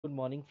Good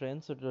morning,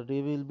 friends. So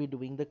today we will be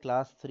doing the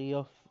class 3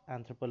 of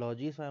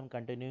anthropology. So I'm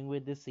continuing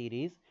with this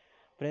series.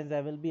 Friends,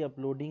 I will be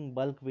uploading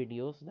bulk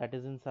videos. That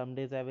is, in some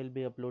days I will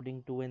be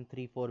uploading 2 and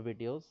 3, 4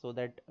 videos so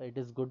that it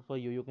is good for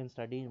you. You can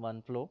study in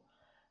one flow.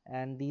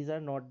 And these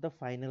are not the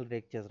final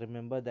lectures.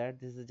 Remember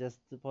that this is just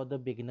for the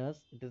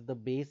beginners. It is the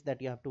base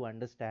that you have to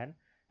understand.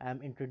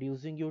 I'm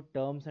introducing you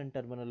terms and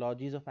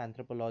terminologies of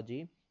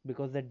anthropology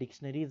because the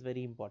dictionary is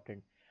very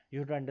important. You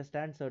have to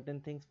understand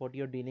certain things what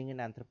you're dealing in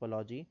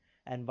anthropology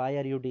and why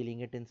are you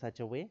dealing it in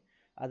such a way.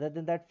 Other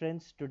than that,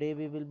 friends, today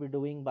we will be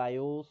doing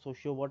bio,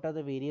 socio, what are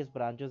the various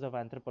branches of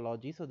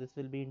anthropology. So this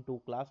will be in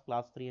two class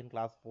 3 and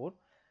class 4.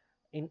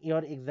 In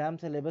your exam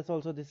syllabus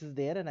also this is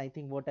there, and I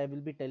think what I will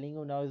be telling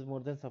you now is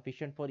more than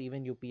sufficient for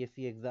even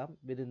UPSC exam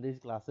within these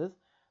classes.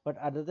 But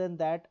other than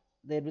that,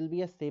 there will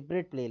be a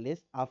separate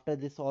playlist after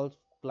this all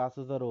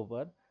classes are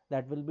over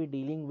that will be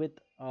dealing with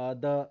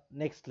the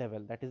next level,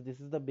 that is,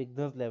 this is the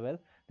beginners level.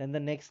 Then the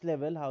next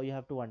level, how you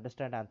have to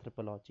understand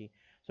anthropology.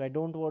 So I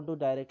don't want to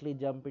directly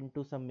jump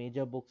into some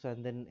major books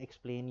and then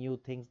explain you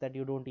things that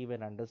you don't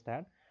even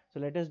understand.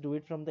 So let us do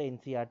it from the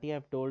NCERT.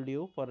 I've told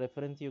you for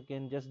reference you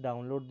can just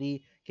download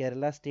the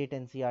Kerala State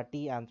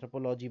NCERT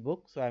Anthropology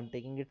book. So I'm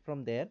taking it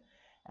from there,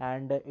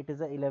 and it is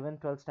a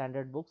 11th 12th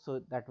standard book,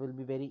 so that will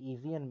be very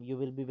easy and you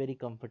will be very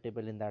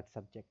comfortable in that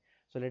subject.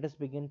 So let us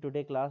begin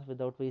today class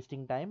without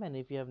wasting time, and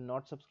if you have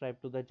not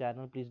subscribed to the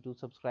channel, please do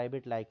subscribe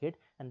it, like it,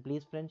 and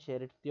please friends share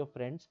it with your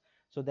friends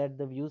so that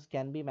the views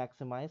can be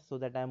maximized, so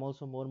that I'm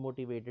also more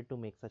motivated to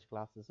make such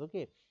classes.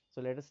 Okay,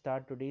 so let us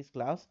start today's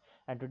class,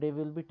 and today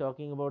we'll be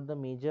talking about the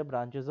major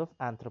branches of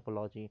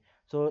anthropology.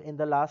 So in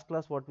the last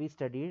class what we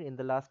studied, in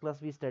the last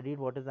class we studied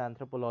what is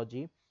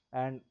anthropology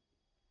and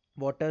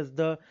what is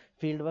the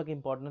fieldwork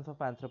importance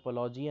of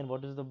anthropology, and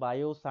what is the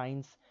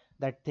bioscience,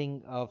 that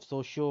thing of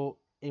socio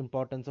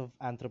importance of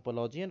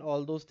anthropology, and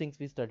all those things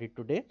we studied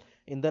today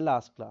in the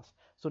last class.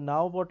 So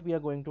now what we are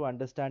going to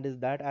understand is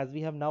that as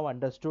we have now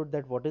understood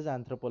that what is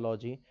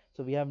anthropology,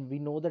 so we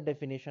know the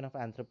definition of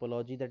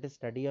anthropology, that is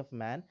study of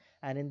man,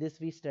 and in this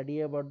we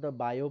study about the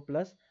bio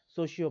plus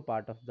socio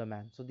part of the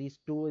man. So these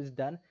two is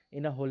done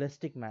in a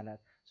holistic manner.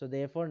 So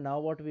therefore now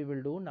what we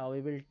will do, now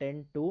we will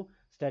tend to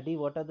study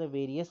what are the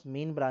various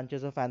main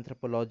branches of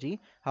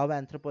anthropology, how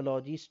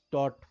anthropology is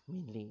taught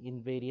mainly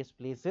in various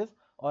places,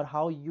 or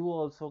how you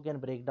also can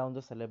break down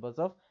the syllabus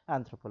of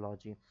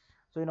anthropology.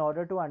 So in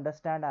order to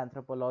understand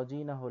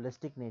anthropology in a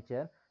holistic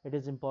nature, it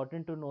is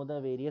important to know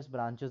the various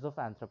branches of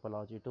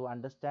anthropology. To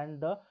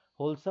understand the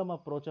wholesome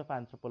approach of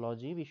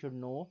anthropology, we should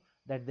know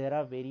that there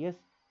are various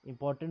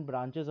important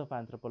branches of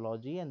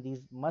anthropology, and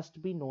these must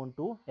be known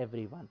to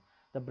everyone.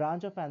 The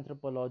branch of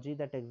anthropology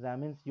that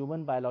examines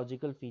human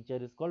biological feature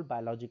is called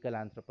biological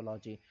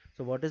anthropology.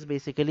 So what is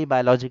basically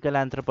biological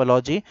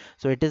anthropology?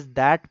 So it is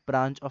that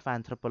branch of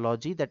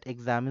anthropology that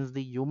examines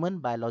the human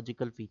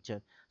biological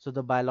feature. So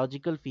the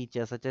biological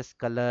features such as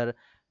color,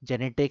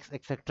 genetics,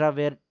 etc.,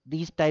 where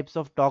these types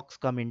of talks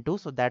come into,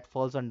 so that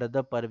falls under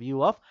the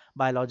purview of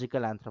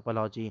biological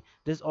anthropology.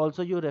 This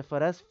also you refer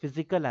as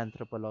physical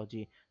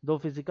anthropology. Though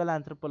physical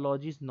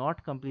anthropology is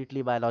not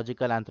completely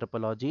biological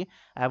anthropology,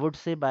 I would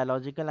say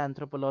biological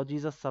anthropology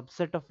is a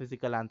subset of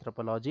physical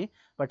anthropology,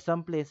 but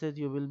some places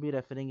you will be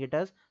referring it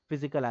as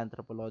physical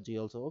anthropology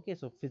also. Okay,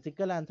 so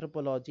physical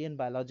anthropology and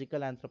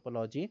biological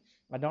anthropology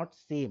are not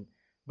same,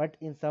 but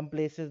in some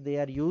places they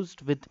are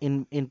used with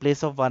in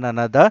place of one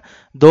another,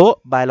 though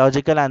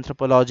biological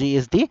anthropology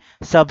is the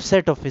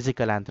subset of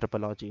physical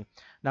anthropology.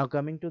 Now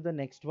coming to the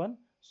next one,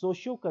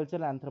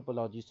 socio-cultural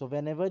anthropology. So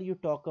whenever you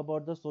talk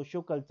about the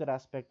socio-culture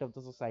aspect of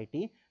the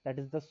society, that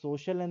is the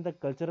social and the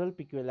cultural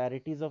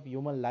peculiarities of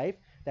human life,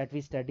 that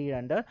we study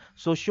under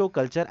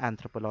socio-culture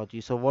anthropology.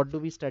 So what do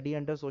we study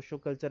under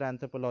socio-culture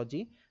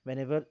anthropology?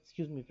 Whenever,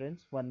 excuse me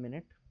friends, 1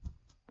 minute.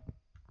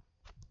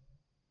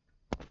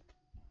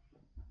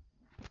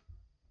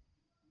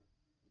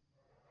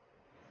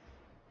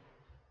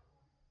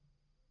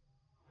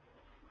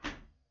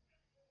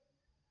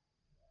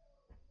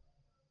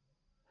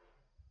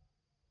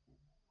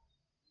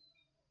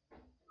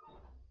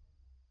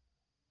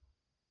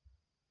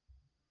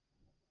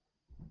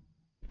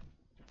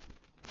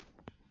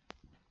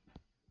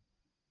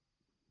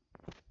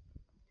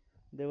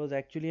 There was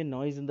actually a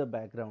noise in the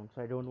background,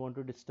 so I don't want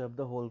to disturb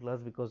the whole class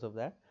because of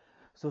that.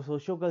 So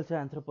sociocultural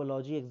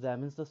anthropology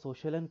examines the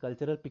social and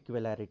cultural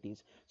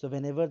peculiarities. So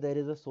whenever there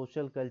is a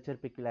social culture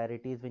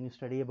peculiarities, when you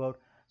study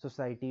about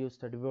society, you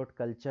study about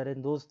culture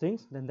and those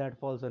things, then that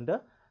falls under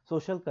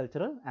social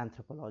cultural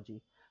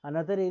anthropology.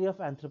 Another area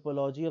of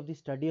anthropology of the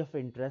study of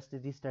interest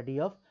is the study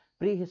of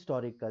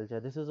prehistoric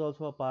culture. This is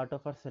also a part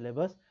of our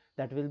syllabus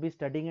that we'll be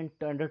studying in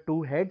under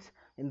two heads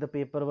in the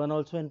paper 1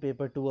 also and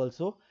paper 2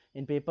 also.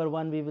 In paper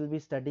 1 we will be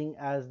studying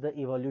as the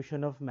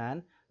evolution of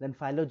man, then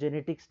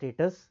phylogenetic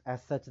status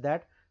as such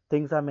that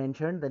things are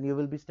mentioned, then you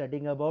will be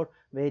studying about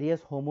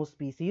various homo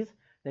species,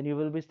 then you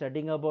will be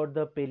studying about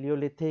the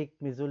Paleolithic,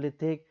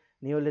 Mesolithic,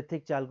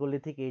 Neolithic,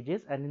 Chalcolithic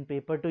ages, and in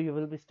paper 2 you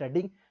will be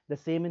studying the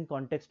same in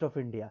context of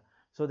India.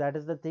 So that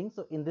is the thing.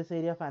 So in this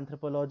area of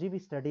anthropology we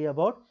study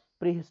about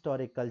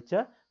prehistoric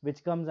culture,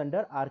 which comes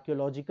under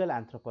archaeological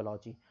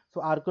anthropology.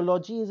 So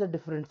archaeology is a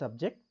different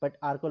subject, but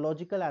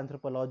archaeological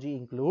anthropology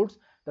includes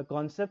the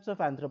concepts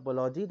of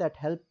anthropology that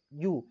help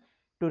you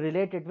to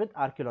relate it with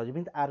archaeology.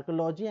 Means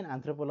archaeology and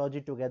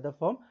anthropology together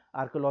form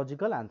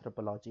archaeological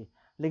anthropology.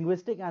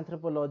 Linguistic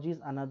anthropology is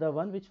another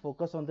one which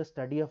focus on the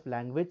study of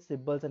language,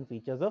 symbols and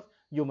features of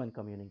human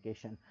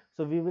communication.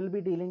 So we will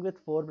be dealing with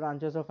four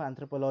branches of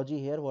anthropology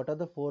here. What are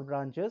the four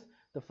branches?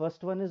 The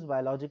first one is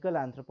biological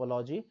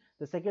anthropology,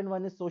 the second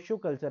one is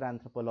socio-culture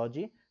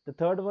anthropology, the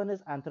third one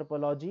is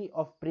anthropology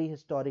of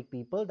prehistoric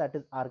people, that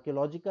is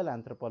archaeological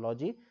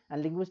anthropology,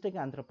 and linguistic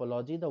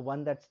anthropology, the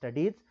one that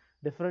studies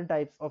different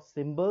types of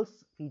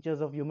symbols,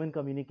 features of human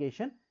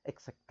communication,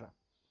 etc.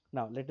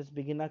 Now let us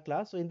begin our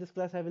class. So in this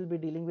class I will be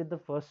dealing with the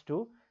first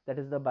two, that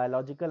is the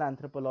biological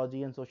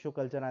anthropology and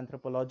socio-culture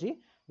anthropology,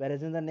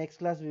 whereas in the next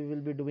class we will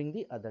be doing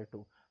the other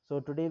two. So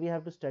today we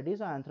have to study,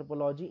 so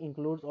anthropology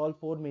includes all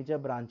four major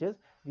branches.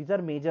 These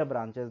are major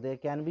branches. There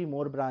can be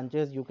more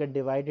branches. You can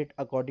divide it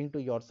according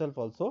to yourself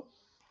also.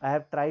 I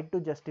have tried to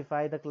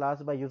justify the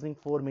class by using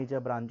four major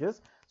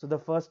branches. So the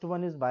first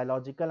one is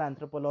biological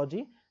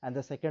anthropology and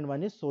the second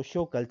one is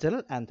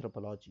socio-cultural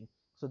anthropology.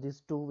 So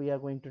these two we are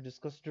going to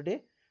discuss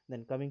today.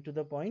 Then coming to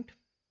the point,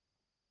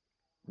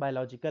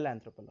 biological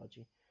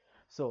anthropology.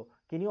 So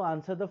can you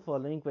answer the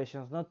following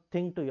questions? Now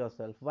think to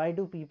yourself, why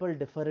do people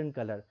differ in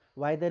color?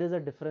 Why there is a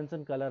difference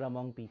in color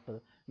among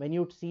people? When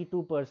you see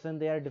two persons,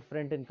 they are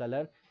different in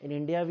color. In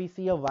India, we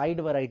see a wide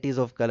varieties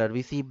of color.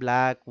 We see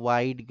black,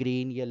 white,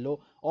 green,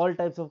 yellow, all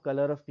types of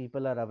color of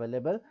people are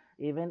available.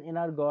 Even in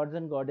our gods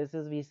and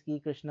goddesses, we see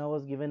Krishna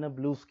was given a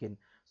blue skin.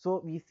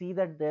 So we see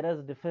that there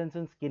is difference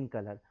in skin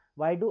color.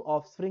 Why do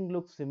offspring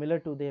look similar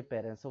to their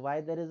parents? So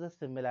why there is a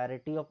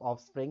similarity of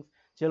offsprings,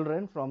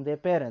 children from their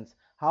parents?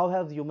 How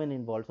has human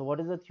evolved? So what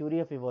is the theory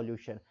of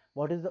evolution?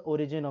 What is the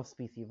origin of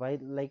species? Why,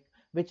 like,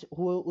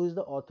 who is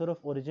the author of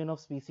origin of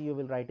species? You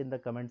will write in the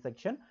comment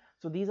section.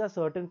 So these are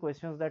certain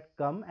questions that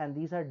come, and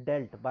these are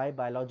dealt by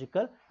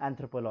biological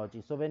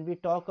anthropology. So when we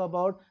talk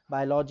about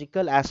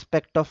biological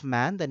aspect of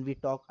man, then we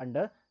talk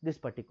under this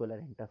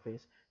particular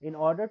interface. In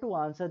order to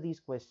answer these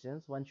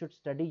questions, one should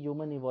study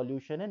human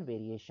evolution and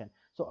variation.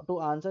 So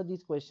to answer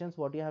these questions,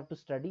 what you have to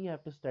study? You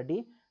have to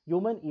study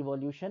human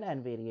evolution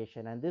and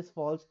variation, and this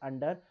falls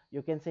under,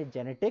 you can say,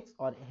 genetics,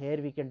 or here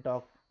we can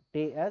talk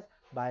as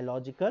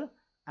biological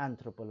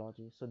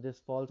anthropology. So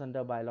this falls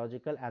under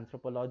biological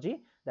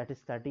anthropology, that is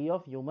study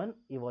of human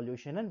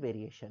evolution and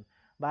variation.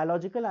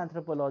 Biological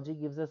anthropology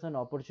gives us an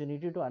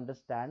opportunity to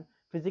understand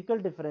physical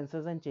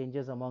differences and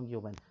changes among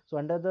humans. So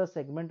under the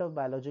segment of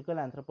biological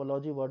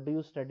anthropology, what do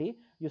you study?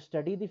 You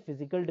study the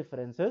physical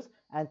differences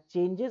and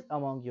changes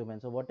among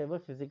humans. So whatever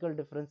physical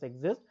difference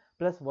exists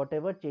plus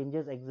whatever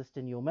changes exist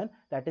in human,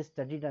 that is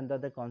studied under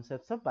the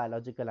concepts of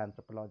biological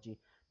anthropology.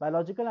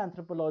 Biological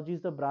anthropology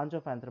is the branch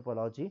of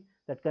anthropology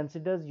that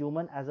considers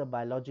human as a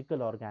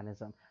biological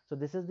organism. So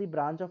this is the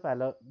branch of,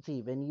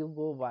 see, when you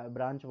go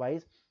branch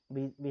wise,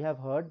 we have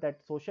heard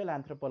that social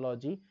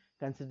anthropology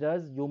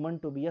considers human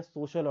to be a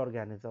social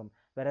organism,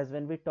 whereas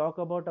when we talk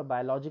about a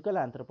biological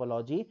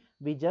anthropology,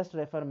 we just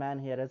refer man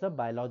here as a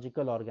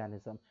biological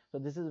organism. So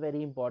this is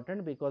very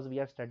important because we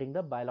are studying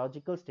the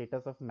biological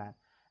status of man.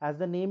 As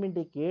the name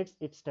indicates,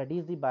 it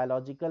studies the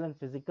biological and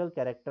physical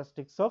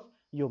characteristics of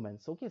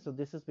humans. Okay, so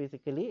this is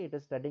basically, it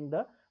is studying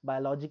the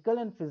biological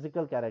and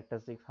physical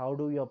characteristics. How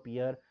do you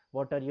appear?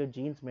 What are your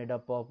genes made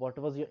up of? What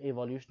was your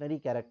evolutionary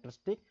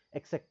characteristic,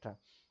 etc.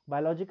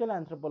 Biological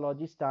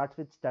anthropology starts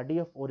with study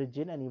of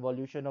origin and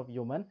evolution of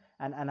human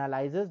and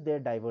analyzes their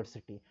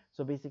diversity.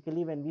 So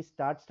basically, when we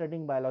start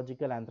studying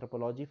biological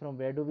anthropology, from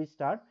where do we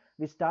start?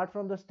 We start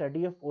from the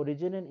study of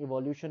origin and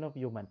evolution of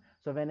human.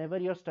 So whenever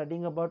you're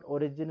studying about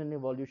origin and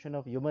evolution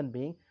of human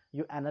being,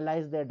 you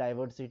analyze their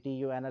diversity,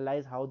 you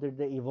analyze how did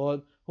they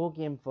evolve, who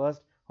came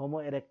first, Homo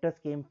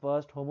erectus came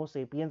first, Homo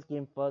sapiens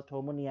came first,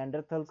 Homo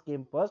neanderthals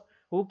came first,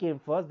 who came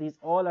first. These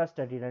all are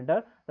studied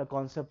under the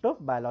concept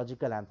of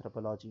biological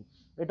anthropology.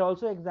 It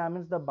also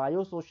examines the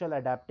biosocial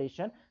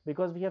adaptation,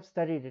 because we have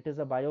studied it is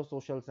a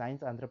biosocial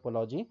science,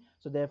 anthropology.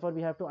 So therefore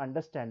we have to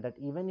understand that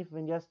even if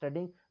when you are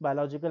studying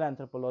biological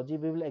anthropology,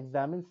 we will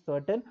examine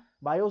certain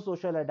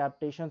biosocial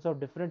adaptations of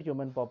different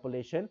human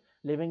population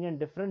living in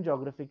different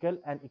geographical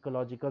and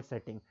ecological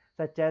settings,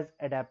 such as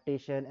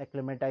adaptation,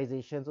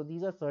 acclimatization. So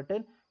these are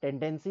certain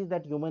tendencies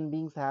that human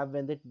beings have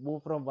when they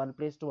move from one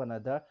place to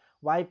another.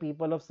 Why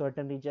people of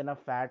certain region are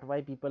fat,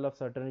 why people of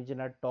certain region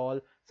are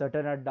tall,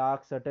 certain are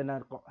dark, certain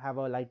have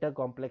a lighter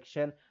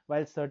complexion,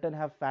 while certain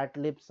have fat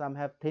lips, some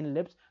have thin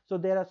lips. So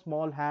there are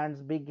small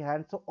hands, big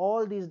hands. So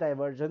all these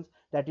diversions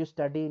that you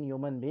study in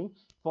human being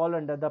fall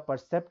under the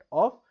percept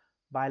of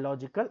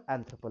biological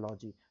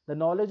anthropology. The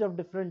knowledge of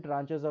different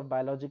branches of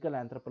biological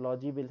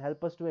anthropology will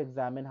help us to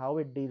examine how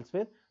it deals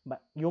with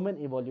human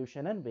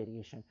evolution and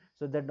variation.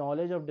 So the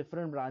knowledge of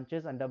different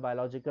branches under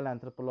biological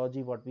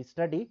anthropology, what we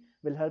study,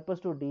 will help us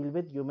to deal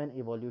with human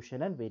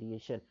evolution and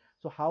variation.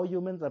 So how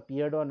humans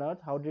appeared on earth,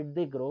 how did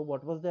they grow,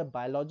 what was their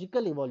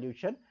biological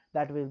evolution,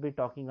 that we'll be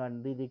talking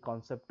under the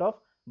concept of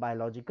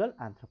biological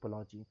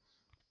anthropology.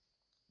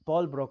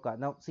 Paul Broca.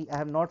 Now, see, I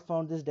have not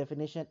found this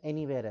definition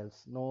anywhere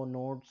else. No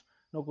notes,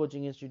 no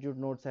coaching institute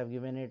notes have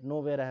given it.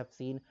 Nowhere I have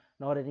seen,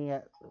 nor any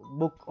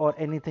book or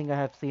anything I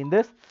have seen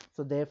this.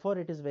 So, therefore,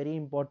 it is very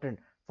important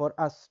for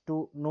us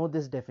to know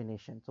this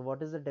definition. So,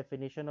 what is the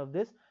definition of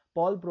this?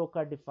 Paul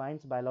Broca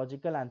defines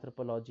biological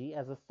anthropology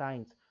as a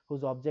science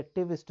whose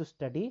objective is to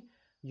study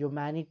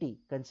humanity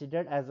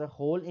considered as a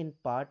whole in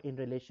part in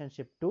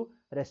relationship to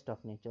rest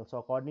of nature. So,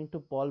 according to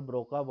Paul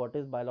Broca, what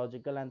is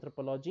biological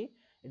anthropology?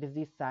 It is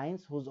the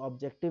science whose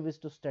objective is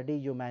to study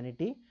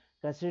humanity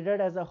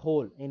considered as a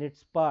whole in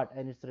its part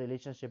and its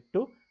relationship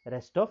to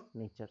rest of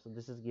nature. So,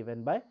 this is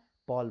given by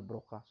Paul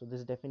Broca. So,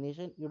 this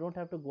definition, you don't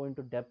have to go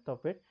into depth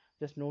of it,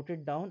 just note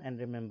it down and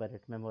remember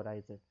it,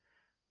 memorize it.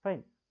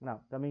 Fine.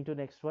 Now, coming to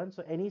next one.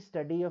 So, any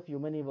study of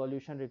human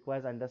evolution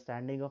requires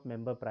understanding of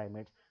member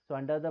primates. So,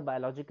 under the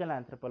biological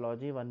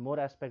anthropology, one more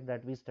aspect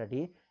that we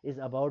study is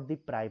about the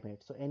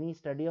primates. So, any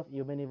study of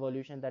human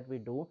evolution that we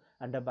do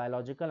under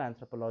biological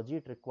anthropology,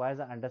 it requires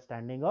an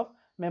understanding of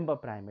member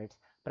primates.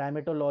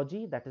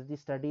 Primatology, that is the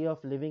study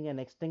of living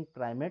and extinct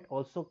primate,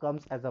 also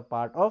comes as a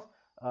part of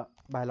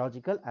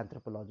biological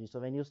anthropology. So,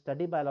 when you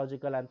study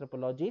biological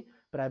anthropology,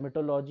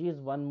 primatology is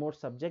one more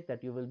subject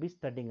that you will be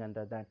studying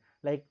under that.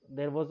 Like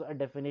there was a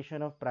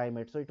definition of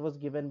primate, so it was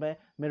given by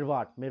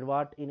Mirwat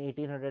in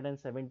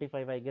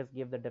 1875, I guess,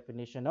 gave the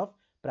definition of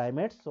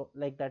primates. So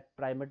like that,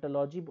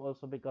 primatology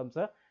also becomes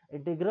a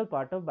integral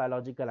part of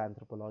biological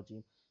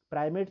anthropology.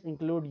 Primates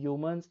include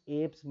humans,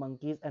 apes,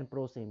 monkeys and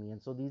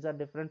prosimians. So these are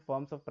different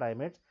forms of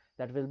primates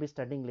that we'll be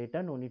studying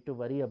later, no need to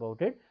worry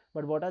about it.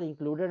 But what are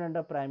included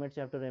under primates,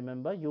 you have to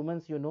remember: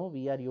 humans, you know,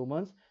 we are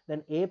humans.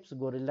 Then apes,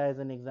 gorilla is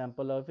an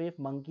example of ape.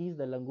 Monkeys,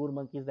 the langur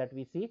monkeys that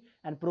we see,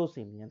 and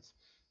prosimians.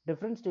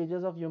 Different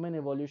stages of human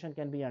evolution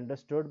can be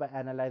understood by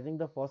analyzing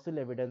the fossil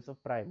evidence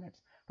of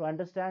primates. To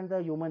understand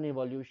the human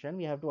evolution,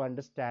 we have to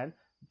understand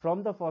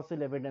from the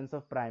fossil evidence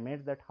of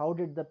primates that how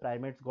did the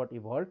primates got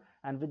evolved,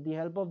 and with the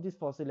help of these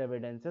fossil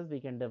evidences we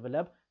can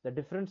develop the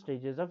different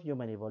stages of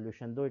human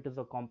evolution. Though it is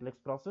a complex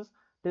process,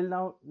 till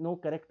now no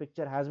correct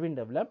picture has been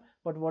developed,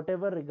 but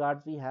whatever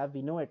regards we have,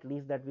 we know at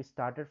least that we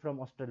started from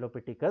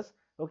Australopithecus.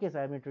 Okay, so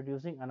I am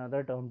introducing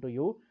another term to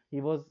you.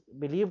 He was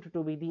believed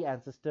to be the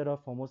ancestor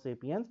of Homo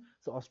sapiens.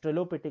 So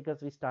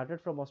Australopithecus, we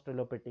started from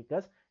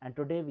Australopithecus, and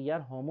today we are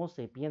Homo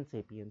sapiens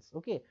sapiens.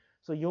 Okay,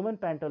 so human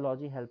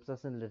paleontology helps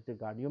us in this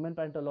regard. Human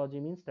paleontology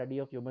means study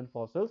of human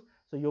fossils.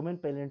 So human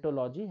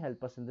paleontology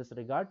helps us in this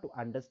regard to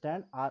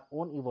understand our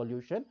own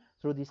evolution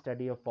through the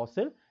study of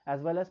fossil,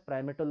 as well as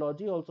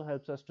primatology also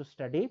helps us to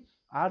study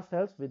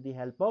ourselves with the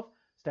help of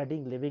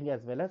studying living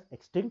as well as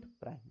extinct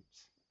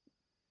primates.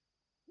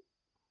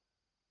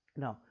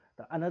 Now,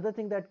 another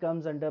thing that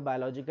comes under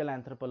biological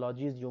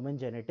anthropology is human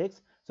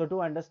genetics. So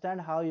to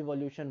understand how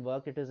evolution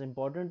works, it is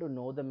important to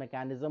know the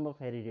mechanism of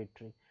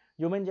hereditary.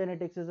 Human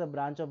genetics is a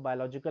branch of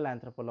biological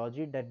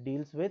anthropology that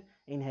deals with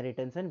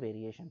inheritance and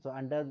variation. So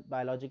under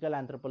biological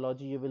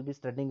anthropology, you will be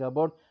studying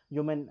about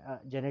human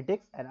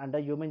genetics, and under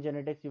human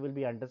genetics, you will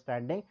be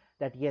understanding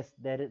that yes,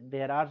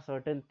 there are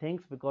certain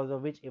things because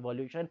of which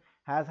evolution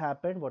has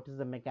happened. What is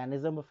the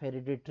mechanism of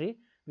hereditary?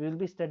 We will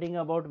be studying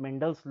about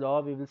Mendel's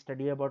law, we will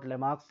study about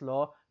Lamarck's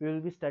law, we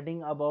will be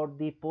studying about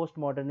the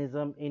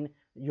postmodernism in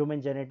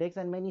human genetics,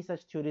 and many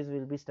such theories we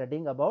will be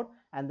studying about,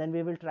 and then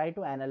we will try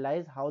to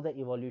analyze how the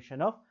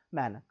evolution of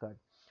man occurred.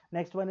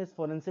 Next one is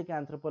forensic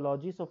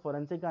anthropology. So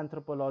forensic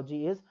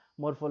anthropology is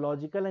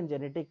morphological and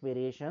genetic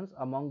variations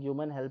among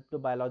human help to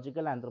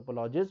biological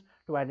anthropologists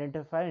to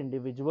identify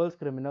individuals,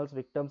 criminals,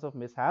 victims of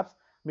mishaps,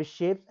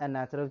 misshapes and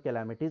natural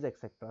calamities,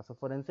 etc. So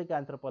forensic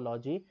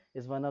anthropology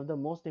is one of the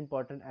most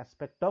important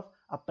aspect of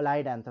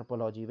applied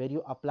anthropology, where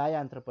you apply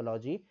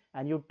anthropology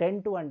and you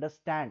tend to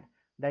understand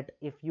that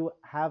if you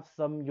have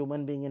some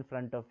human being in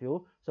front of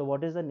you, so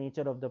what is the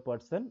nature of the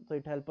person. So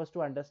it helps us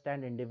to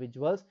understand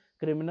individuals,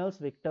 criminals,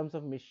 victims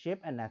of misshape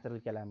and natural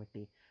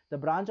calamity. The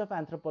branch of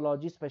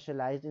anthropology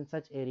specialized in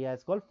such area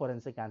is called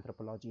forensic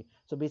anthropology.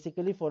 So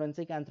basically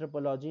forensic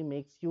anthropology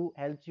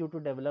helps you to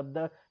develop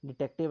the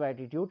detective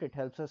attitude. It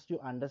helps us to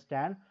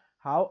understand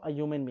how a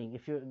human being,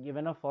 if you're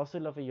given a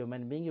fossil of a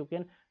human being, you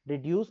can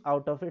deduce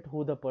out of it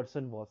who the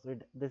person was.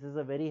 This is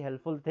a very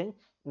helpful thing,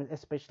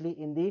 especially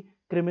in the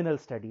criminal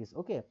studies.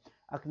 Okay,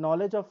 a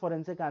knowledge of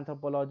forensic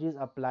anthropology is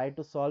applied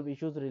to solve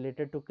issues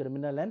related to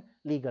criminal and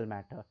legal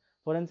matter.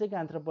 Forensic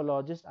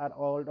anthropologists are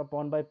called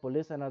upon by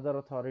police and other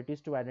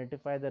authorities to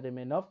identify the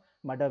remains of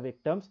murder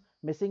victims,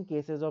 missing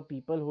cases of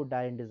people who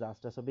die in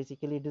disaster. So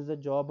basically it is the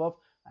job of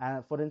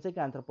forensic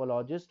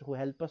anthropologists who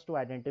help us to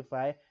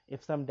identify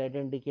if some dead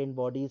and decayed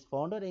body is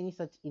found or any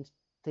such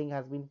thing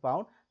has been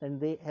found, then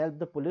they help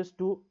the police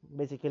to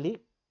basically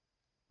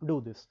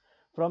do this.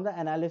 From the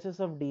analysis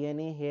of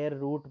DNA, hair,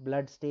 root,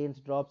 blood stains,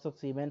 drops of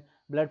semen,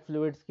 blood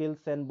fluid, skills,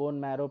 and bone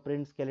marrow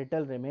print,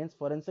 skeletal remains,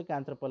 forensic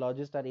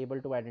anthropologists are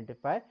able to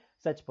identify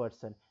such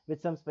person.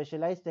 With some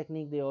specialized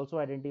technique, they also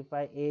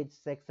identify age,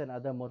 sex, and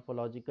other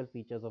morphological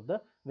features of the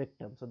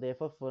victim. So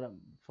therefore,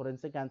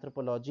 forensic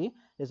anthropology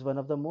is one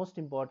of the most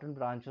important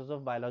branches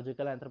of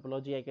biological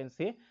anthropology, I can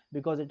say,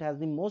 because it has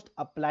the most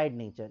applied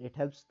nature. It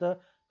helps the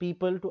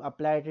people to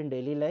apply it in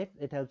daily life.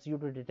 It helps you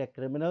to detect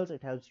criminals.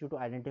 It helps you to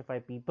identify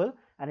people,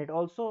 and it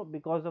also,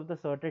 because of the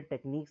certain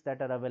techniques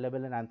that are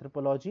available in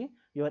anthropology,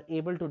 you are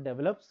able to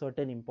develop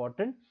certain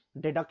important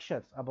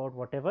deductions about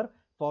whatever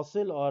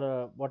fossil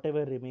or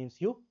whatever remains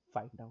you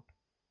find out.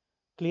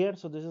 Clear?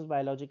 So this is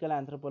biological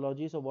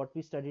anthropology. So what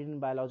we studied in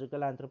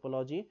biological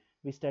anthropology,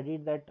 we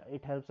studied that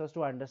it helps us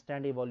to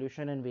understand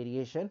evolution and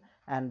variation,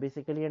 and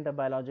basically under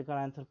biological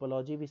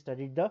anthropology we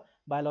studied the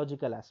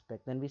biological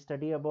aspect. Then we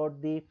study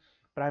about the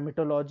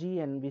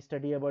primatology, and we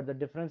study about the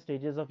different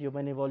stages of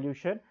human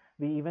evolution.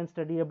 We even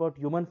study about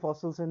human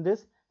fossils in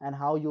this and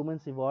how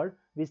humans evolved.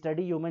 We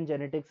study human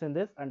genetics in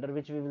this, under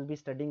which we will be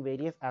studying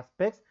various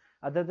aspects.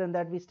 Other than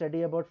that, we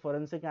study about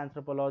forensic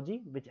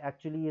anthropology, which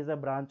actually is a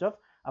branch of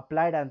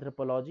applied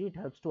anthropology. It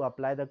helps to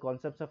apply the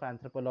concepts of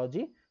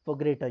anthropology for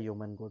greater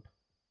human good.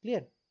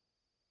 Clear?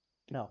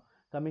 Now,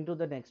 coming to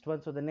the next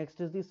one. So the next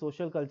is the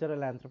social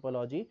cultural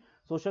anthropology.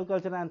 Social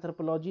cultural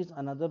anthropology is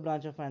another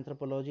branch of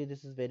anthropology.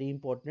 This is very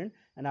important,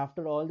 and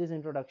after all this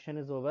introduction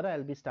is over,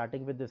 I'll be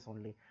starting with this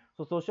only.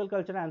 So social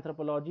cultural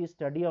anthropology is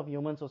study of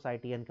human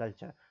society and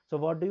culture. So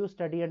what do you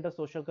study under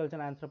social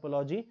cultural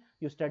anthropology?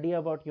 You study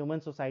about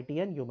human society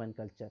and human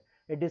culture.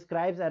 It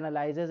describes,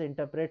 analyzes,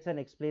 interprets, and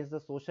explains the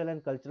social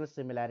and cultural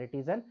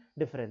similarities and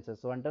differences.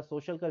 So under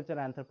social cultural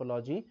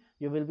anthropology,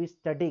 you will be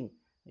studying,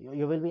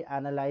 you will be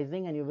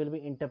analyzing, and you will be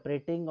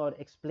interpreting or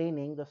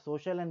explaining the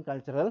social and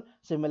cultural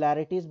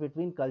similarities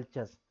between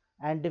cultures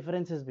and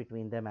differences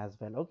between them as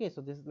well. Okay,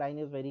 so this line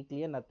is very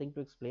clear, nothing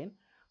to explain.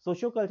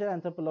 Sociocultural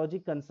anthropology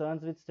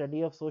concerns with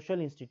study of social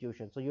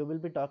institutions. So you will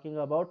be talking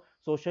about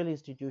social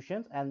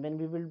institutions, and when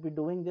we will be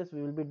doing this,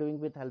 we will be doing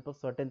with help of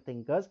certain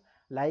thinkers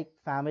like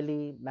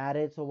family,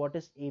 marriage. So what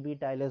is A.B.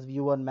 Tyler's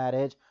view on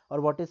marriage,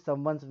 or what is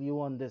someone's view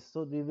on this?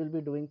 So we will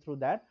be doing through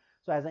that.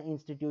 So as an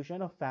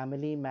institution of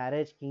family,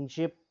 marriage,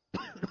 kinship,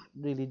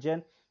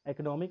 religion,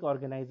 economic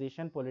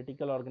organization,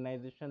 political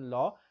organization,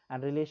 law,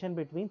 and relation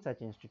between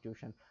such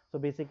institutions. So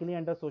basically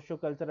under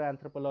socio-cultural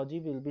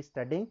anthropology, we will be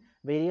studying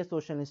various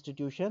social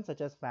institutions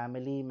such as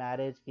family,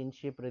 marriage,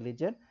 kinship,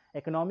 religion,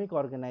 economic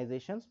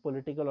organizations,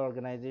 political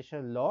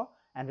organization, law,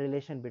 and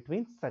relation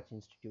between such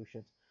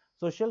institutions.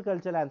 Social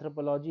cultural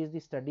anthropology is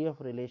the study of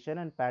relation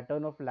and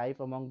pattern of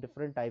life among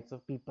different types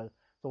of people.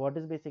 So what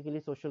is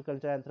basically social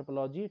cultural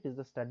anthropology? It is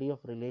the study of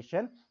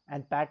relation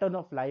and pattern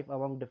of life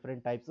among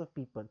different types of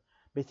people.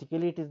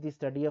 Basically, it is the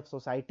study of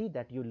society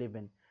that you live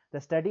in. The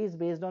study is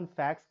based on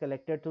facts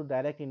collected through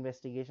direct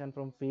investigation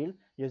from field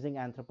using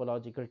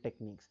anthropological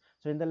techniques.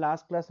 So in the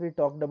last class, we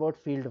talked about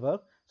field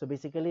work. So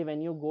basically, when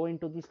you go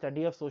into the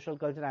study of social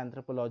cultural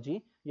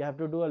anthropology, you have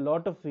to do a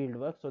lot of field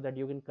work so that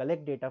you can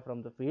collect data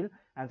from the field,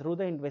 and through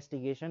the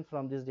investigation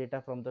from this data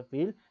from the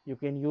field, you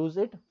can use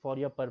it for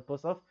your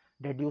purpose of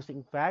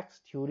deducing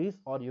facts, theories,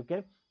 or you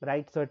can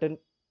write certain,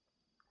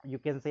 you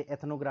can say,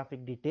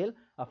 ethnographic detail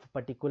of a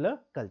particular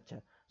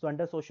culture. So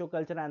under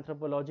socio-cultural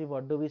anthropology,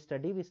 what do we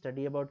study? We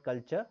study about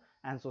culture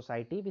and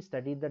society. We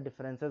study the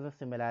differences and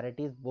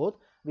similarities both.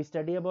 We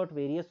study about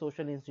various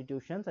social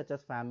institutions such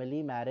as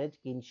family, marriage,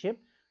 kinship,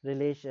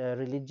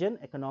 religion,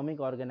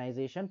 economic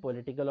organization,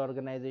 political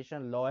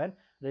organization, law, and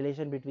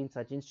relation between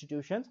such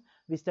institutions.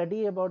 We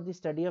study about the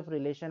study of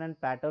relation and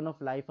pattern of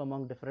life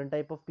among different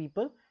type of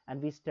people,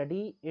 and we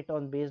study it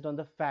on based on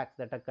the facts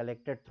that are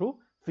collected through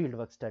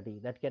fieldwork study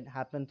that can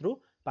happen through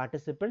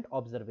participant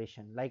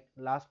observation. Like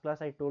last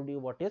class I told you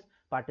what is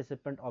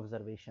participant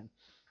observation.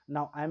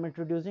 Now I am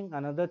introducing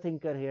another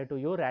thinker here to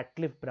you,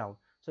 Radcliffe Brown.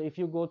 So if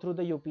you go through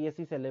the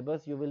UPSC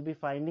syllabus, you will be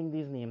finding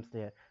these names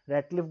there.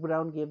 Radcliffe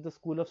Brown gave the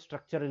school of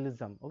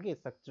structuralism. Okay,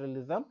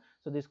 structuralism.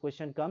 So this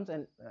question comes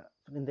and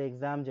in the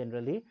exam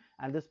generally,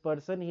 and this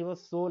person, he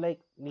was so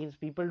like, means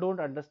people don't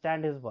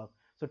understand his work.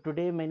 So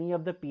today many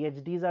of the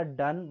PhDs are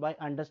done by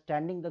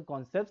understanding the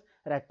concepts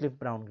Radcliffe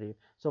Brown gave.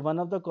 So one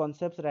of the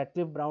concepts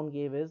Radcliffe Brown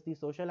gave is the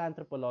social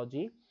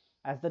anthropology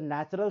as the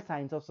natural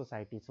science of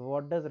society. So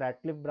what does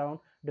Radcliffe Brown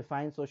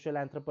define social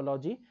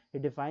anthropology? He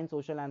defines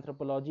social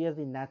anthropology as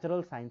the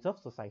natural science of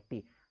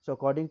society. So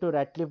according to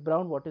Radcliffe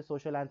Brown, what is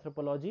social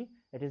anthropology?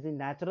 It is the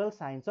natural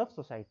science of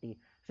society.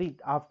 See,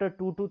 after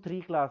 2 to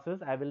 3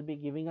 classes, I will be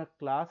giving a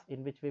class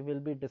in which we will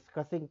be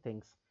discussing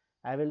things.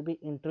 I will be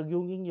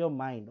interviewing your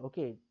mind.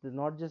 Okay,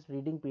 not just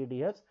reading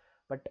PDFs,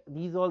 but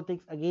these all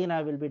things again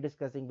I will be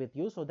discussing with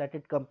you so that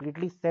it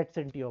completely sets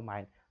into your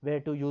mind where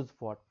to use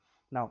what.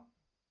 Now,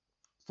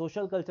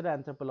 social cultural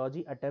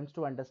anthropology attempts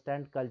to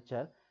understand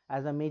culture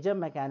as a major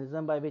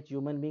mechanism by which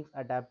human beings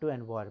adapt to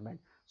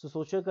environment. So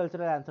social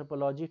cultural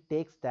anthropology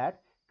takes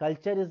that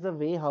Culture is the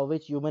way how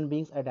which human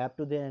beings adapt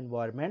to their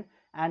environment,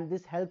 and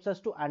this helps us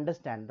to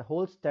understand the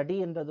whole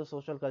study in the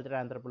social cultural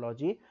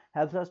anthropology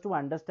helps us to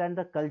understand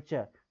the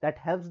culture that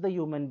helps the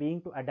human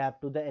being to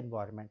adapt to the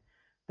environment.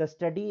 The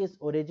study is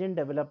origin,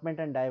 development,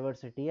 and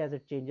diversity as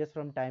it changes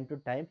from time to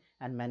time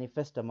and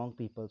manifests among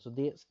people. So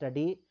they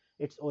study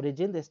its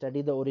origin, they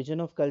study the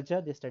origin of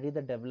culture, they study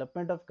the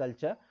development of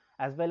culture,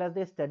 as well as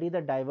they study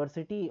the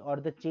diversity or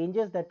the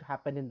changes that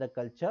happen in the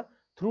culture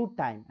through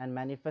time and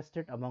manifest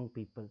it among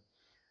people.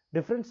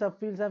 Different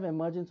subfields have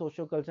emerged in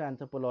socio-cultural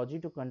anthropology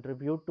to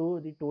contribute to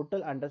the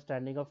total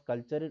understanding of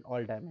culture in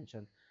all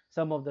dimensions.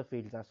 Some of the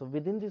fields are, so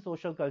within the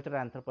social cultural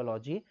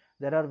anthropology,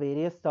 there are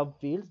various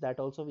subfields that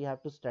also we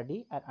have to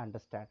study and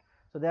understand.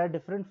 So there are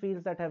different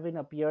fields that have been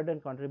appeared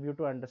and contribute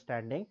to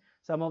understanding.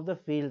 Some of the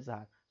fields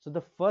are, so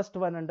the first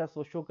one under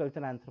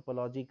socio-cultural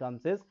anthropology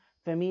comes is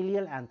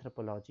familial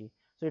anthropology.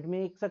 So it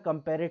makes a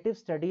comparative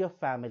study of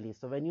families.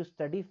 So when you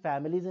study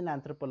families in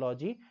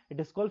anthropology, it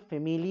is called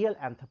familial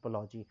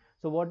anthropology.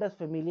 So what does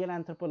familial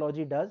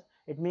anthropology does?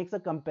 It makes a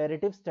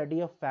comparative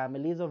study of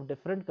families of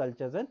different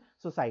cultures and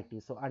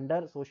societies. So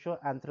under socio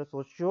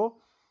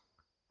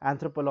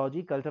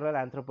anthropology, cultural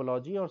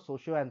anthropology, or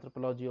socio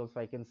anthropology also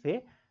I can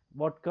say,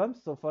 what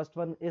comes, so first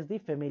one is the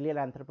familial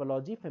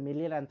anthropology.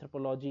 Familial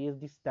anthropology is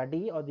the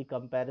study or the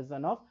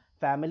comparison of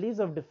families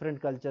of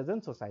different cultures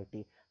and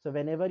society. So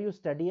whenever you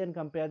study and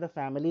compare the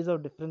families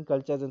of different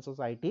cultures and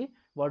society,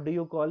 what do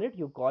you call it?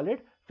 You call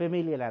it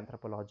familial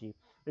anthropology.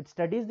 It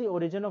studies the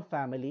origin of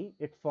family,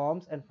 its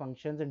forms and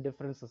functions in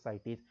different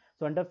societies.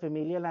 So under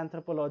familial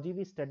anthropology,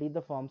 we study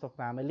the forms of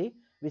family,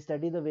 we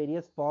study the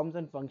various forms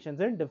and functions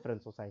in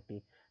different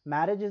society.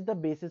 Marriage is the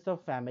basis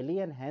of family,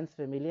 and hence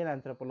familial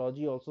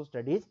anthropology also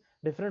studies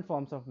different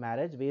forms of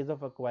marriage, ways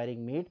of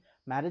acquiring mate,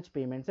 marriage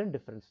payments in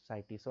different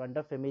societies. So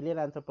under familial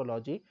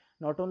anthropology,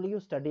 not only you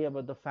study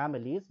about the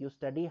families, you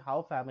study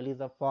how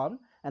families are formed,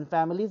 and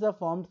families are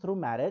formed through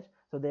marriage.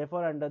 So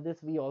therefore under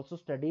this we also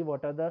study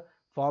what are the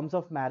forms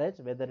of marriage,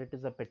 whether it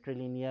is a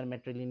patrilineal,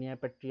 matrilineal,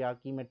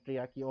 patriarchy,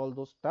 matriarchy, all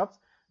those stuffs,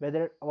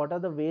 whether what are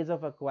the ways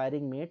of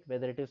acquiring mate,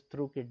 whether it is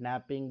through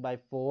kidnapping, by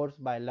force,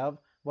 by love,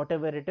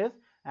 whatever it is.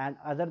 And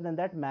other than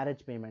that,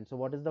 marriage payment. So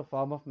what is the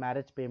form of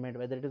marriage payment,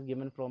 whether it is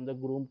given from the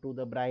groom to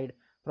the bride,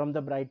 from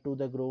the bride to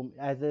the groom,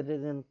 as it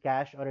is in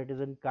cash or it is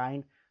in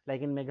kind.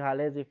 Like in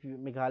Meghalaya, if you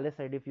Meghalaya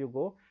side, if you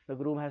go, the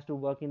groom has to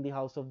work in the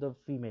house of the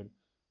female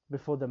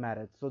before the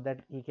marriage, so that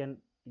he can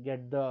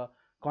get the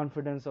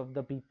confidence of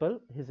the people,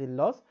 his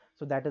in-laws.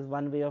 So that is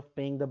one way of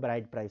paying the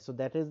bride price. So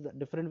that is the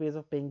different ways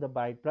of paying the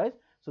bride price.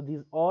 So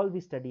these all we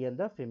study in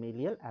the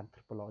familial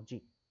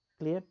anthropology.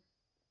 Clear?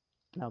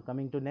 Now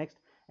coming to next,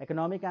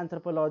 economic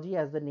anthropology,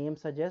 as the name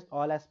suggests,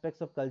 all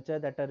aspects of culture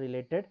that are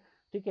related.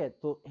 Okay,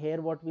 so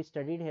here what we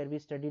studied, here we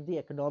studied the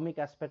economic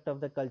aspect of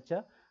the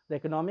culture. The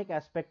economic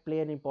aspect play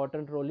an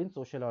important role in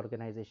social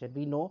organization.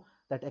 We know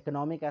that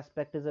economic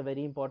aspect is a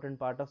very important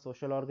part of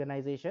social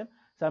organization.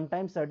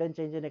 Sometimes sudden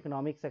change in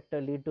economic sector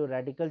lead to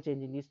radical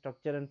change in the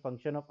structure and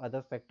function of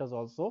other sectors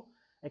also.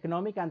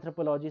 Economic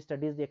anthropology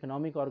studies the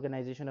economic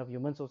organization of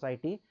human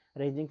society,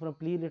 ranging from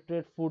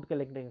pre-literate food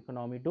collecting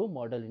economy to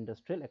modern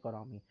industrial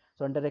economy.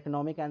 So under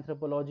economic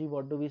anthropology,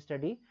 what do we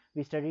study?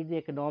 We studied the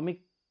economic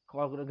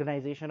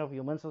organization of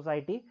human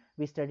society.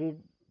 We studied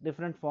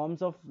different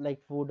forms of like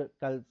food,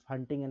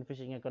 hunting and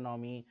fishing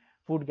economy,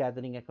 food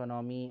gathering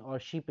economy, or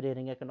sheep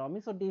rearing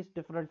economy. So these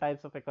different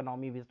types of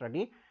economy we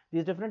study,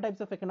 these different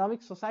types of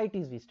economic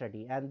societies we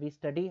study, and we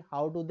study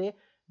how do they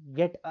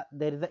get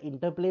there is an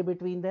interplay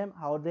between them,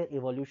 how their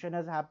evolution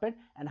has happened,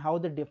 and how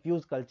they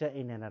diffuse culture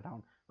in and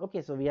around.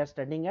 Okay, so we are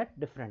studying at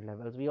different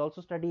levels. We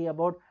also study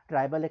about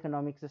tribal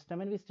economic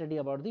system, and we study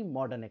about the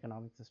modern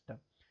economic system.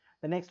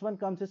 The next one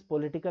comes is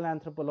political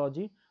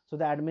anthropology. So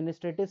the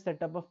administrative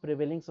setup of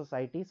prevailing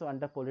society. So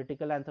under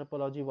political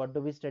anthropology, what do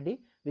we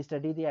study? We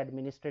study the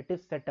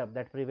administrative setup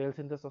that prevails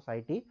in the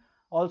society.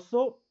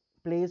 Also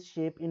plays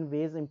shape in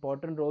ways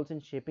important roles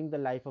in shaping the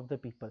life of the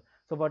people.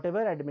 So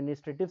whatever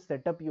administrative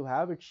setup you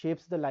have, it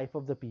shapes the life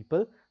of the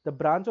people. The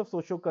branch of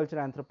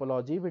socio-cultural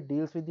anthropology, which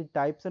deals with the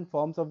types and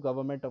forms of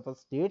government of a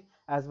state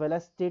as well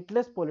as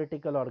stateless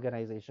political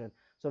organization.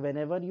 So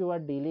whenever you are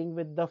dealing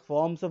with the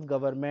forms of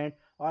government,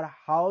 or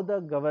how the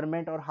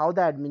government or how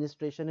the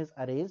administration is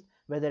arranged,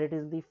 whether it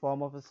is the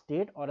form of a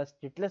state or a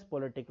stateless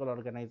political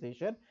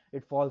organization,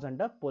 it falls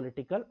under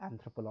political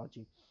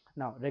anthropology.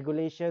 Now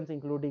regulations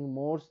including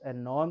modes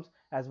and norms,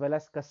 as well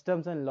as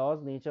customs and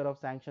laws, nature of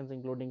sanctions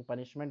including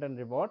punishment and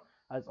reward,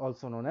 is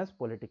also known as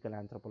political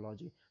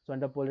anthropology. So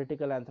under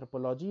political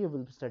anthropology, you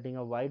will be studying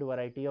a wide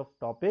variety of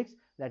topics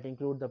that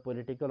include the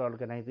political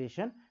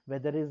organization,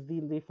 whether it is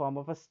in the form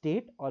of a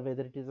state or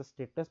whether it is a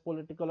stateless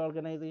political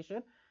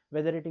organization,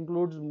 whether it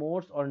includes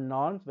modes or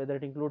norms, whether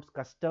it includes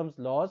customs,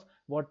 laws,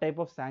 what type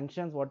of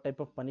sanctions, what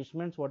type of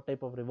punishments, what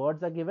type of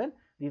rewards are given.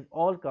 These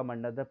all come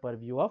under the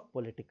purview of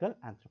political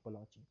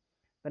anthropology.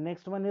 The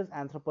next one is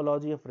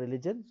anthropology of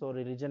religion. So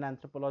religion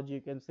anthropology,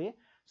 you can say.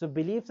 So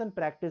beliefs and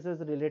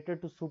practices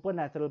related to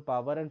supernatural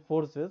power and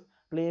forces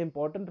play an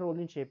important role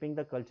in shaping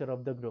the culture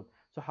of the group.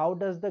 So how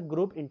does the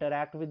group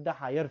interact with the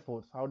higher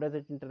force? How does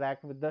it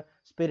interact with the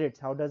spirits?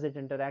 How does it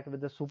interact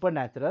with the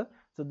supernatural?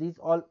 So these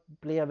all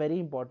play a very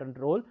important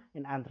role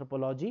in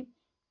anthropology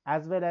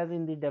as well as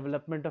in the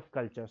development of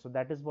culture. So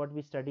that is what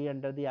we study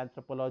under the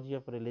anthropology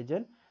of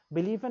religion.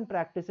 Belief and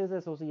practices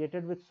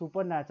associated with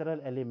supernatural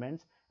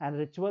elements and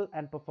ritual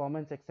and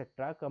performance,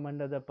 etc., come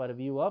under the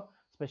purview of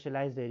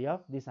specialized area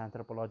of this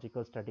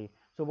anthropological study.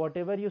 So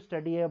whatever you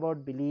study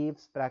about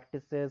beliefs,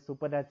 practices,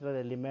 supernatural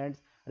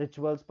elements,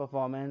 rituals,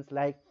 performance,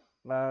 like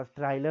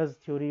Tyler's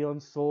theory on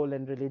soul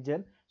and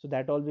religion, so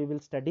that all we will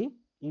study,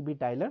 E.B.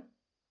 Tyler.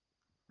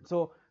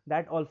 So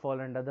that all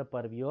fall under the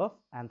purview of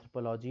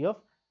anthropology of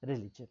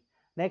religion.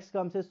 Next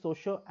comes is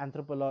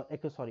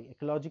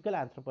ecological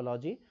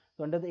anthropology.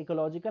 So under the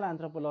ecological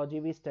anthropology,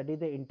 we study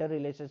the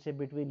interrelationship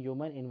between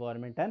human,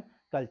 environment and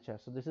culture.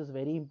 So this is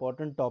very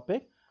important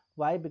topic.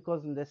 Why?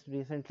 Because in this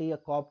recently a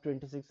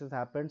COP26 has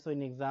happened. So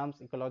in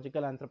exams,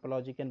 ecological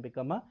anthropology can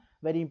become a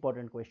very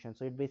important question.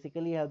 So it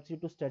basically helps you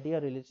to study a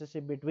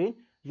relationship between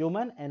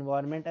human,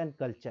 environment and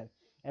culture.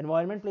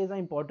 Environment plays an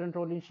important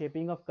role in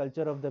shaping of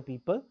culture of the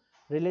people.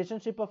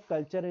 Relationship of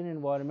culture and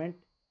environment,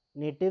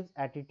 natives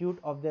attitude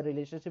of their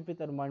relationship with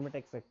environment,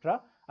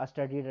 etc., are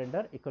studied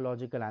under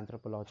ecological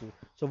anthropology.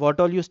 So what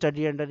all you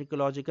study under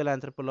ecological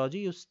anthropology?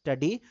 You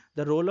study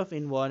the role of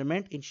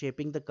environment in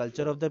shaping the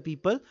culture of the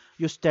people.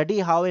 You study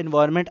how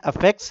environment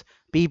affects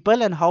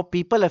people and how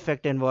people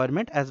affect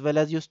environment, as well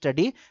as you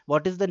study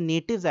what is the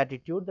natives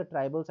attitude, the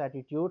tribals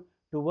attitude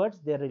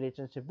towards their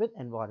relationship with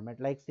environment.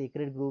 Like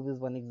sacred grove is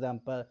one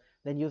example.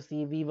 Then you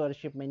see we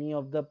worship many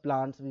of the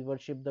plants, we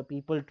worship the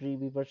people tree,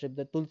 we worship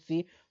the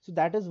tulsi. So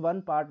that is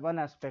one part, one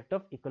aspect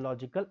of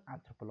ecological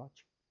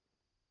anthropology.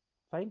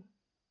 Fine.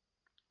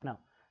 Now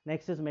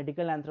next is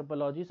medical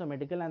anthropology. So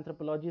medical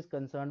anthropology is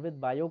concerned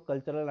with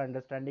biocultural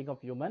understanding of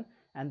human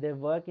and their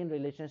work in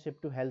relationship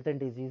to health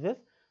and diseases.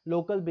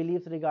 Local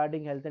beliefs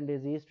regarding health and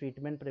disease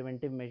treatment,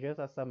 preventive measures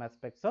are some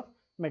aspects of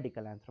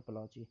medical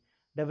anthropology.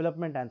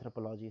 Development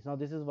anthropology. Now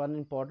this is one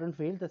important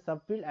field. The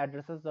subfield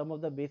addresses some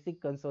of the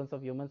basic concerns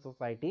of human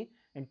society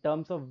in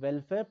terms of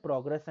welfare,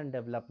 progress and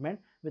development,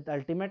 with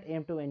ultimate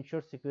aim to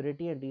ensure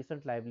security and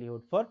decent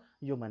livelihood for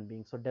human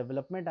beings. So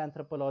development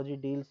anthropology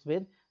deals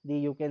with the,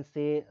 you can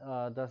say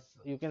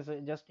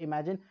just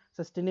imagine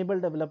sustainable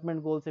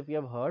development goals, if you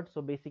have heard.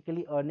 So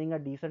basically earning a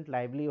decent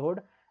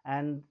livelihood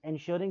and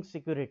ensuring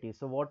security.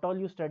 So what all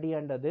you study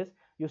under this?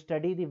 You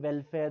study the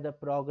welfare, the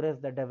progress,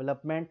 the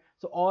development.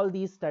 So all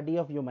these study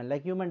of human,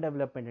 like human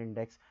development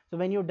index. So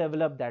when you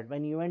develop that,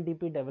 when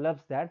UNDP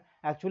develops that,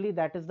 actually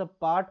that is the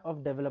part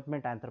of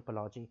development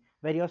anthropology,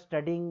 where you're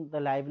studying the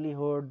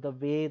livelihood, the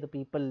way the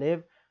people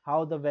live,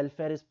 how the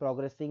welfare is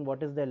progressing,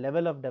 what is the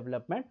level of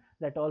development.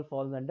 That all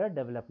falls under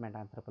development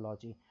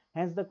anthropology.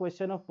 Hence the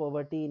question of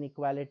poverty,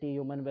 inequality,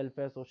 human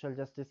welfare, social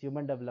justice,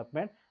 human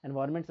development,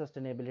 environment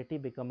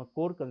sustainability become a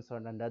core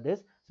concern under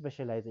this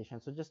specialization.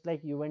 So just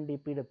like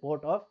UNDP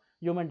report of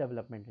human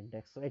development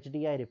index, so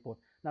HDI report,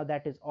 now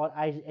that is, or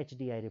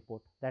IHDI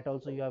report, that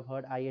also you have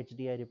heard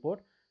IHDI report.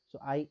 So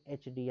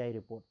IHDI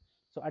report.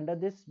 So under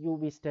this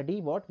we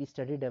study what? We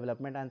study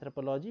development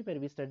anthropology, where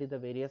we study the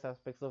various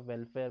aspects of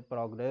welfare,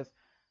 progress,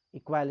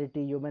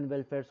 equality, human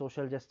welfare,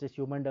 social justice,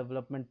 human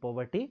development,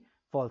 poverty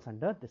falls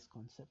under this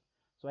concept.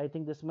 So I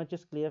think this much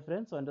is clear,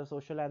 friends. So under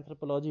social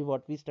anthropology,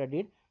 what we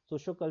studied,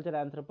 sociocultural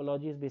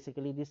anthropology is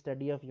basically the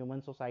study of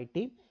human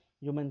society,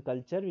 human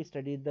culture. We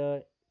study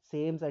the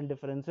sames and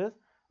differences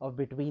of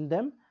between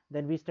them.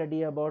 Then we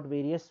study about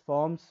various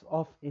forms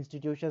of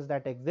institutions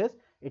that exist.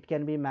 It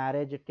can be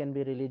marriage, it can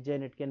be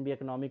religion, it can be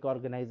economic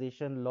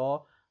organization,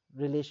 law,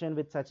 relation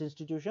with such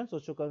institutions.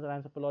 Sociocultural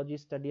anthropology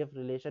is study of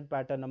relation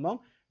pattern among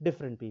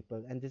different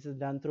people, and this is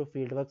done through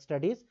fieldwork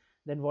studies.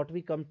 Then what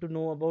we come to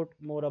know about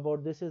more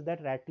about this is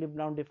that Radcliffe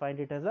Brown defined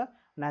it as a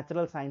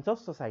natural science of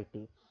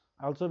society.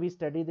 Also we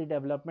study the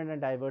development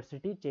and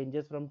diversity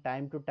changes from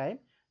time to time.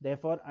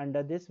 Therefore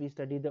under this we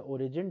study the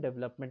origin,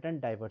 development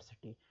and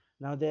diversity.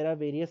 Now there are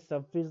various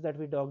subfields that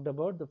we talked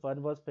about. The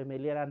first was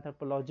familial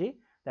anthropology,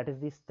 that is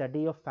the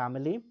study of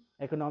family.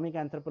 Economic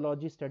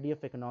anthropology, study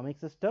of economic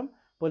system.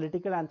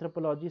 Political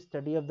anthropology,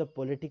 study of the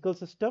political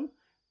system.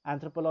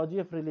 Anthropology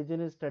of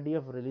religion is study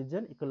of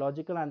religion.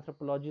 Ecological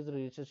anthropology is the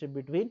relationship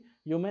between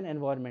human,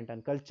 environment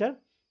and culture.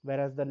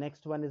 Whereas the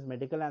next one is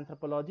medical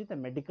anthropology, the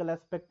medical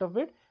aspect of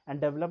it. And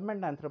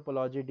development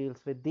anthropology deals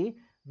with the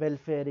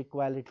welfare,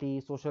 equality,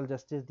 social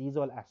justice, these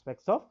all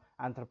aspects of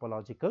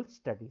anthropological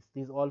studies.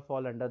 These all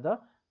fall under the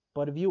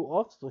purview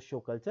of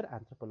socioculture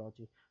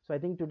anthropology. So I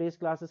think today's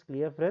class is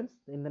clear, friends.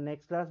 In the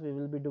next class we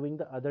will be doing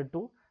the other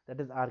two, that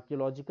is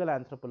archaeological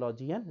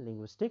anthropology and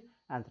linguistic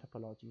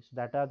anthropology. So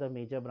that are the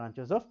major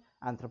branches of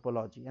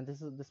anthropology, and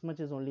this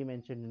much is only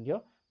mentioned in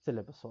your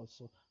syllabus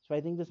also. So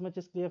I think this much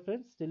is clear,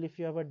 friends. Still if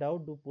you have a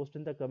doubt, do post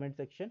in the comment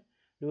section.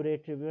 Do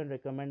rate, review and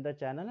recommend the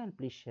channel, and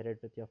please share it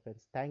with your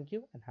friends. Thank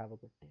you and have a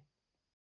good day.